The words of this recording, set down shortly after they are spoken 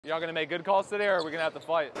Y'all gonna make good calls today, or are we gonna have to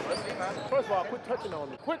fight? Let's see, man. First of all, quit touching on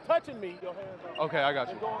me. Quit touching me. Your hands up. Okay, I got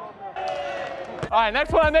you. All right,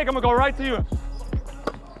 next one I make, I'm gonna go right to you.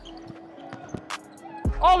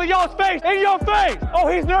 All of y'all's face, in your face. Oh,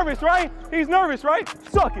 he's nervous, right? He's nervous, right?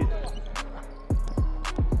 Suck it.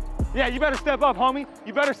 Yeah, you better step up, homie.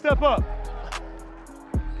 You better step up.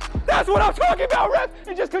 That's what I'm talking about, ref.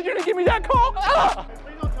 And just because you didn't give me that call. Ah!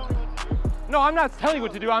 No, I'm not telling you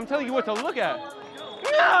what to do. I'm telling you what to look at.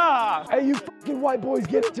 Nah! Hey, you fucking white boys,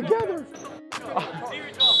 get it together. Fuck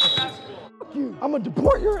you. I'm gonna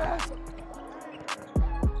deport your ass.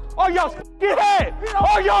 All y'all's fucking head.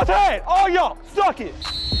 All y'all's head. All y'all. Suck it.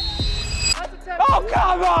 Oh,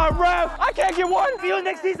 come on, ref. I can't get one. See you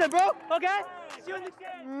next season, bro. Okay? See you next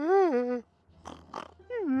game.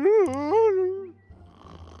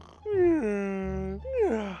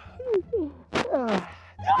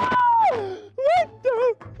 What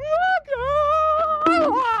the fuck?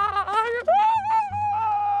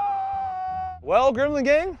 Well, Gremlin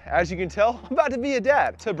gang, as you can tell, I'm about to be a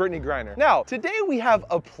dad to Brittany Griner. Now, today we have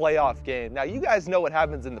a playoff game. Now, you guys know what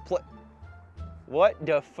happens in the play. What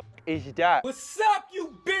the fuck is that? What's up,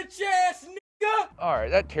 you bitch ass nigga? All right,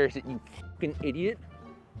 that tears it, you fucking idiot.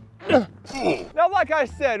 Now, like I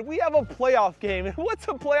said, we have a playoff game. And what's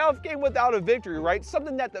a playoff game without a victory, right?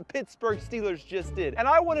 Something that the Pittsburgh Steelers just did. And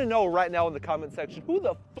I want to know right now in the comment section, who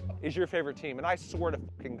the fuck is your favorite team? And I swear to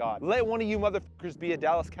fucking God, let one of you motherfuckers be a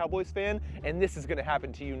Dallas Cowboys fan, and this is going to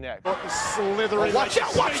happen to you next. Slithering. Watch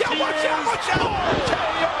out, watch out, watch out, watch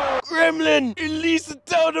out! Gremlin, Elisa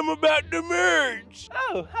told him about the merch.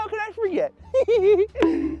 Oh, how could I forget?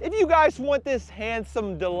 If you guys want this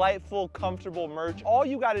handsome, delightful, comfortable merch, all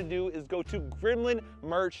you got to do is go to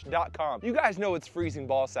gremlinmerch.com. You guys know it's freezing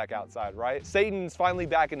ballsack outside, right? Satan's finally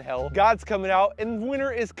back in hell. God's coming out, and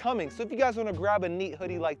winter is coming. So if you guys want to grab a neat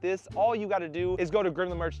hoodie like this, all you got to do is go to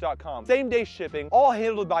gremlinmerch.com. Same day shipping, all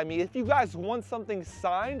handled by me. If you guys want something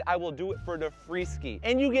signed, I will do it for the free ski.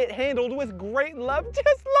 And you get handled with great love,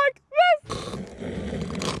 just like this.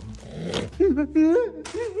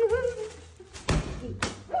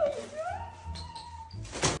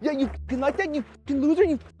 Yeah, you fucking like that, you fucking loser,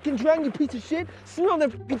 you fucking drown, you piece of shit. Smell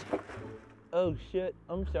that fucking... Oh shit,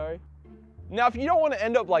 I'm sorry. Now, if you don't want to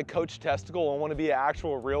end up like Coach Testicle and want to be an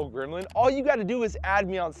actual real gremlin, all you got to do is add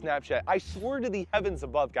me on Snapchat. I swear to the heavens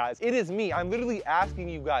above, guys, it is me. I'm literally asking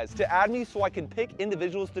you guys to add me so I can pick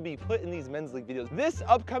individuals to be put in these men's league videos. This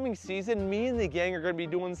upcoming season, me and the gang are going to be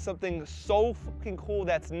doing something so fucking cool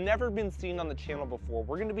that's never been seen on the channel before.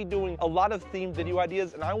 We're going to be doing a lot of themed video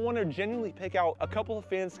ideas, and I want to genuinely pick out a couple of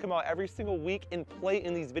fans to come out every single week and play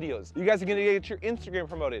in these videos. You guys are going to get your Instagram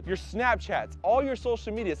promoted, your Snapchats, all your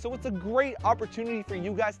social media. So it's a great opportunity for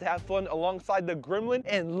you guys to have fun alongside the Gremlin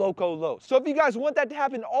and Loco Lo. So if you guys want that to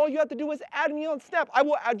happen, all you have to do is add me on Snap. I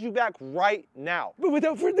will add you back right now. But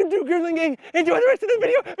without further ado, Gremlin gang, enjoy the rest of the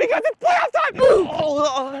video because it's playoff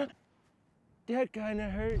time! That kinda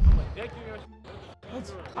hurt.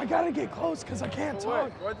 I gotta get close because I can't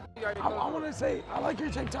talk. I want to say, I like your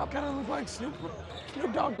tank top. Kind of look like Snoop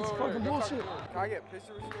Dogg. It's fucking bullshit. Can I get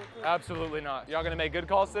pictures real quick? Absolutely not. Y'all gonna make good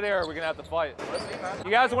calls today, or are we gonna have to fight? Let's see, man.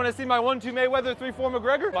 You guys want to see my 1-2 Mayweather, 3-4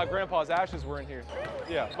 McGregor? My grandpa's ashes were in here.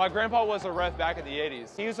 Yeah, my grandpa was a ref back in the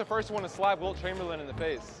 80s. He was the first one to slap Wilt Chamberlain in the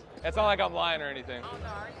face. It's not like I'm lying or anything.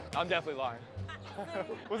 I'm definitely lying.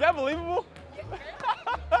 Was that believable?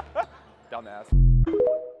 Dumbass.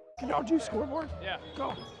 Can y'all do scoreboard? Yeah.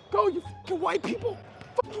 Go. Go, you fucking white people.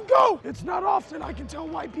 Fucking go. It's not often I can tell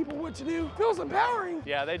white people what to do. Feels empowering.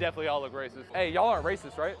 Yeah, they definitely all look racist. Hey, y'all aren't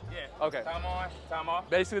racist, right? Yeah. Okay. Time on, time off.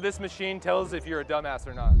 Basically, this machine tells if you're a dumbass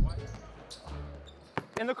or not.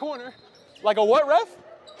 In the corner. Like a what, ref? Like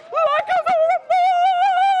a ref!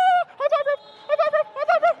 High five, ref! High five, ref! High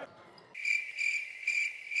five, ref!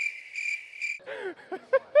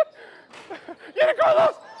 Get it,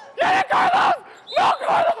 Carlos! Get it, Carlos! No,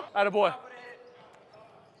 Carlos! Attaboy.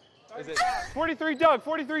 Is it 43 Doug,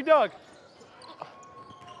 43 Doug.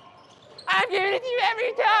 I'm giving it to you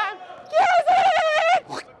every time.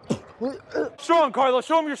 Give it! Strong, Carlos,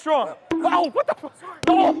 show him you're strong. Oh, what the fuck?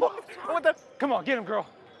 Oh, what the? Come on, get him, girl.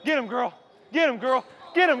 Get him, girl. Get him, girl.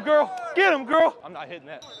 Get him, girl. Get him, girl. I'm not hitting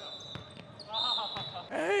that.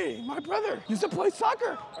 Hey, my brother used to play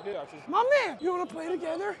soccer. I did actually. My man, you want to play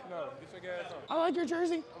together? No, get your ass on. I like your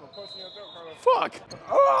jersey. I'm gonna punch you in your throat, Carlos. Fuck.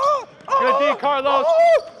 Oh, Good D, Carlos.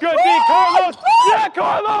 oh, Good D, Carlos. Yeah,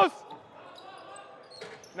 Carlos.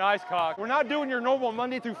 Nice cock. We're not doing your normal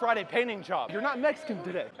Monday through Friday painting job. You're not Mexican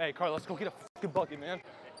today. Hey, Carlos, go get a fucking bucket, man.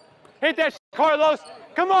 Hit that shit, Carlos.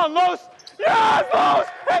 Come on, Los. Yes, Los.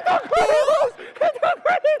 Hit the Carlos. Hit the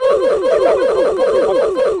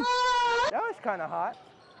That was kind of hot.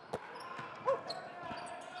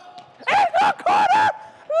 In the corner!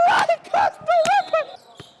 Like us delivered!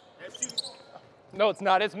 No, it's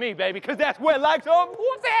not. It's me, baby, because that's where like some.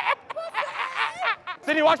 Who's that?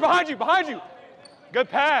 Cidney, watch behind you, behind you. Good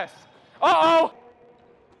pass. Uh-oh.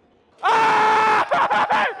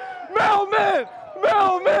 Ah! Melman!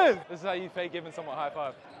 Melman! This is how you fake giving someone a high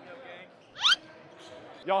five.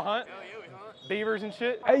 Y'all hunt? Beavers and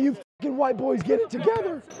shit? Hey, you fucking white boys, get it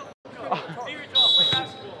together. Fuck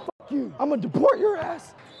you. I'm gonna deport your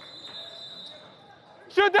ass.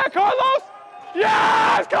 Shoot that, Carlos!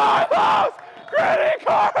 Yes, Carlos! Gritty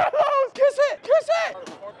Carlos! Kiss it, kiss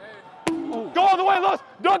it. Go all the way, Los!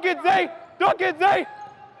 Dunk it, Zay! Dunk it, Zay!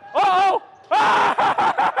 Uh-oh!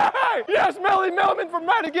 Yes, Melly Melman from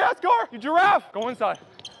Madagascar! You giraffe! Go inside.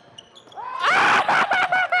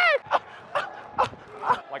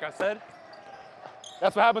 Like I said,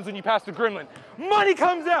 that's what happens when you pass the gremlin. Money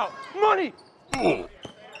comes out! Money! Oh,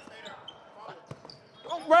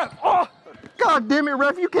 ref! Oh! God damn it,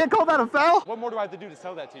 ref, you can't call that a foul? What more do I have to do to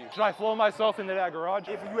sell that to you? Should I flow myself into that garage?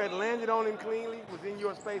 If you had landed on him cleanly, within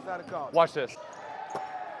your space, I'd have called. Watch this.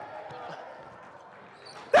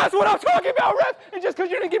 That's what I'm talking about, ref! And just because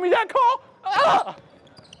you didn't give me that call? Ah!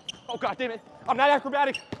 Oh, God damn it. I'm not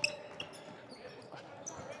acrobatic.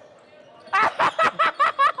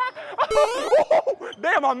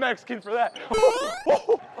 Damn, I'm Mexican for that.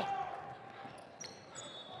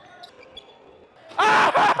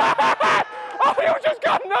 Oh, you just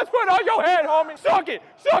got nuts put on your head, homie. Suck it,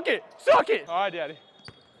 suck it, suck it. All right, Daddy.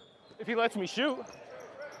 If he lets me shoot.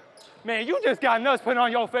 Man, you just got nuts put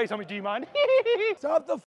on your face, homie. Do you mind? Stop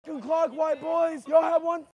the fucking clock, white boys. Y'all have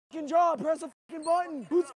one fucking job. Press a fucking button.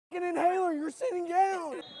 Who's fucking inhaler? You're sitting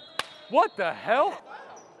down. What the hell?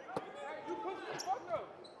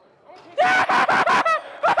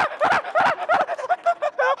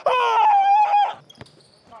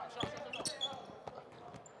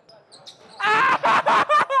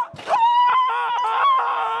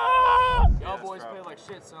 Y'all boys play like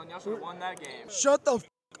shit, son. Y'all should have won that game. Shut the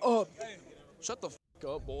up. Shut the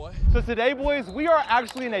up, boy. So today, boys, we are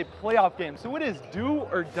actually in a playoff game. So it is do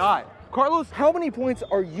or die. Carlos, how many points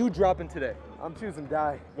are you dropping today? I'm choosing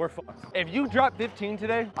die. We're fucked. If you drop 15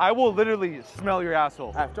 today, I will literally smell your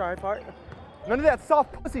asshole. After I fight? None of that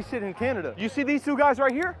soft pussy shit in Canada. You see these two guys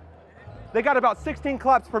right here? They got about 16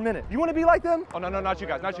 claps per minute. You want to be like them? Oh, no, no, not you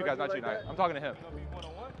guys, not you guys, not you guys. I'm talking to him.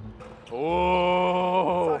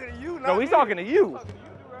 Oh. He's talking to you, not No, he's me. talking to you.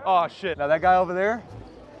 Oh, shit. Now, that guy over there,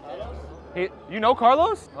 you know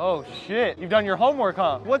Carlos? Oh, shit. You've done your homework,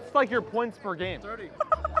 huh? What's, like, your points per game? 30.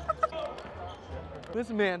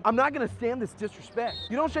 Listen, man, I'm not gonna stand this disrespect.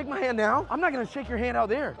 You don't shake my hand now, I'm not gonna shake your hand out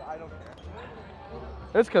there. I don't care.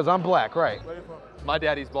 It's because I'm black, right? Where you from? My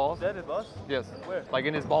daddy's balls. Daddy's boss? Yes. Where? Like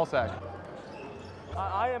in his ball sack.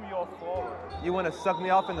 I am your forward. You want to suck me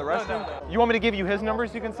off in the restroom? no. You want me to give you his number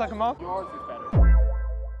so you can suck him off? Yours is better.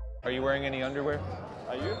 Are you wearing any underwear?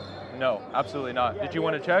 Are you? No, absolutely not. Did you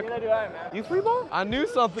want to check? Neither do I, man. You free ball? I knew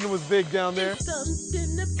something was big down there.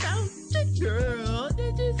 Something about the girl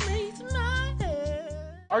that just makes my head.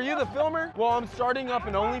 Are you the filmer? Well, I'm starting up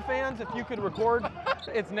an OnlyFans. If you could record.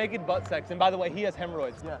 It's naked butt sex. And by the way, he has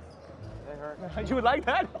hemorrhoids. Yes. They hurt. You would like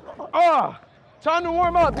that? Ah, time to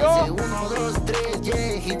warm up, y'all.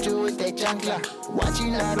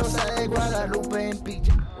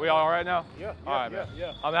 We all right now? Yeah, All right, man.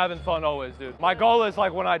 yeah. I'm having fun always, dude. My goal is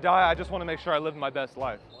like when I die, I just want to make sure I live my best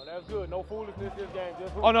life. Well, that's good. No foolishness this game.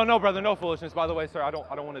 Just Oh no, brother, no foolishness. By the way, sir, I don't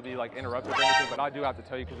want to be like interrupted or anything, but I do have to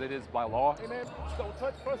tell you because it is by law. Hey, man, don't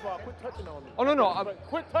touch. First of all, quit touching on me. Oh no, I'm,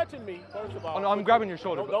 Quit touching me, first of all. oh, no, I'm grabbing your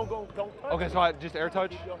shoulder. Don't touch Okay, me. so I just air touch.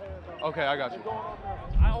 Keep your hands on. Okay, I got you. What's going on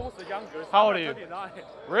now? I also younger. How old are you? 39.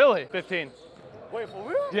 Really? 15. Wait, for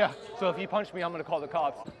real? Yeah. So if you punch me, I'm gonna call the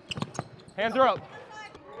cops. Hands are up.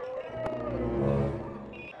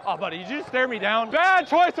 Oh, buddy, you just stare me down. Bad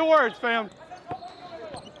choice of words, fam.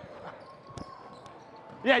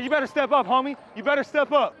 Yeah, you better step up, homie. You better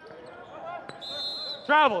step up.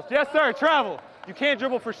 Travel. Yes, sir, travel. You can't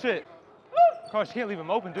dribble for shit. Gosh, you can't leave him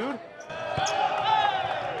open, dude.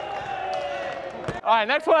 All right,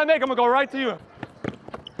 next one I make, I'm gonna go right to you.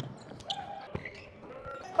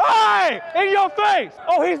 Hey, in your face.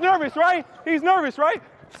 Oh, he's nervous, right? He's nervous, right?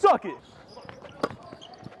 Suck it.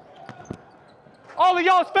 All of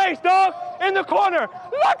y'all's face, dog. In the corner.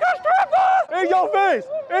 Like a stripper. In your face.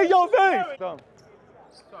 In your face. Dumb.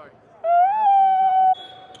 Sorry.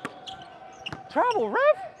 Travel,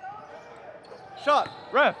 ref. Shut.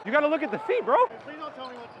 Ref, you gotta look at the feet, bro. Please don't tell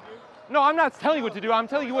me what to do. No, I'm not telling you what to do. I'm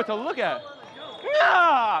telling you what to look at.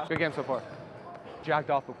 Yeah. Good game so far. Jacked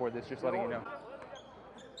off before this, just letting you know.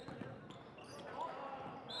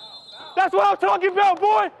 That's what I'm talking about,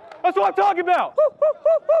 boy. That's what I'm talking about.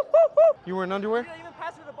 You wearing underwear? You didn't even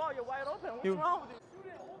pass me the ball. You're wide open. What's wrong with you?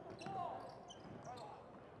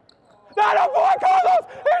 Not a boy, Carlos!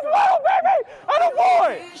 He's little, baby! Not a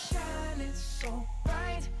boy!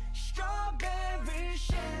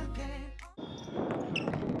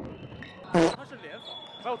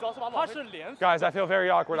 Guys, I feel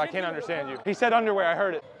very awkward. I can't understand you. He said underwear. I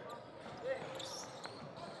heard it.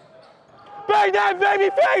 Bang that baby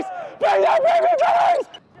face! Bang that baby face!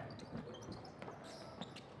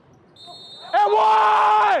 And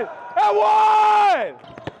one! And one!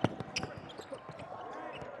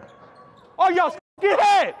 All y'all get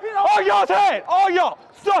hit! All y'all's hit! All y'all!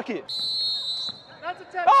 Suck it!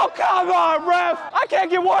 Oh, come on, ref! I can't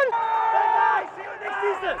get one!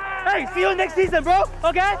 Hey, see you next season, bro.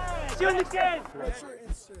 Okay? See you next game.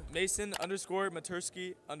 Mason _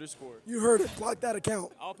 Matursky _. You heard it. Block that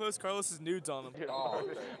account. I'll post Carlos's nudes on him.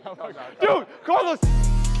 Dude, Carlos!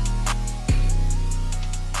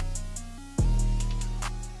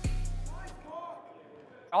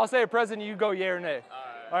 I'll say a president, you go yay or nay.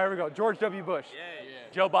 All right, here we go. George W. Bush.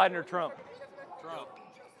 Yeah. Joe Biden or Trump? Trump.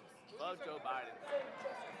 Love Joe Biden.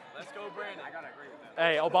 Let's go, Brandon. I gotta agree with that.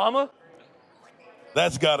 Hey, Obama?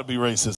 That's gotta be racist.